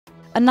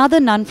Another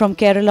nun from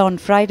Kerala on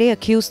Friday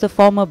accused the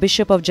former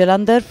Bishop of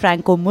Jalandhar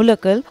Franco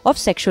Mulakkal of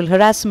sexual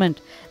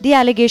harassment. The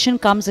allegation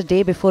comes a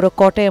day before a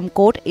Kottayam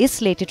court is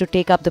slated to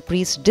take up the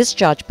priest's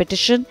discharge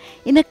petition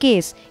in a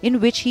case in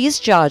which he is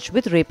charged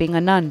with raping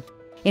a nun.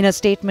 In a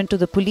statement to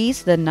the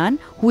police, the nun,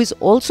 who is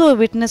also a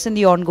witness in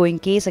the ongoing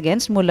case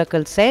against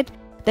Mulakkal, said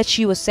that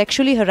she was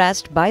sexually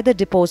harassed by the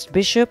deposed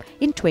bishop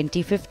in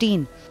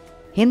 2015.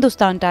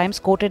 Hindustan Times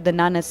quoted the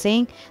nun as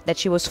saying that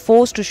she was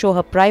forced to show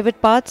her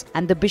private parts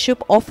and the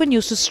bishop often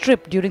used to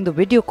strip during the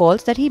video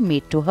calls that he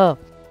made to her.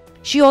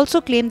 She also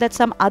claimed that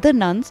some other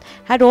nuns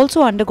had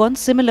also undergone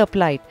similar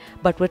plight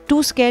but were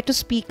too scared to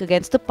speak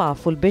against the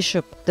powerful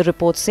bishop. The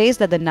report says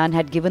that the nun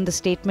had given the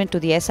statement to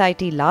the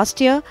SIT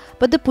last year,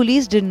 but the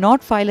police did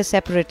not file a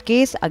separate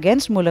case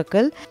against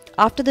Mulakkal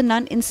after the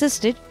nun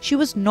insisted she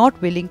was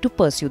not willing to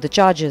pursue the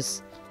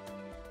charges.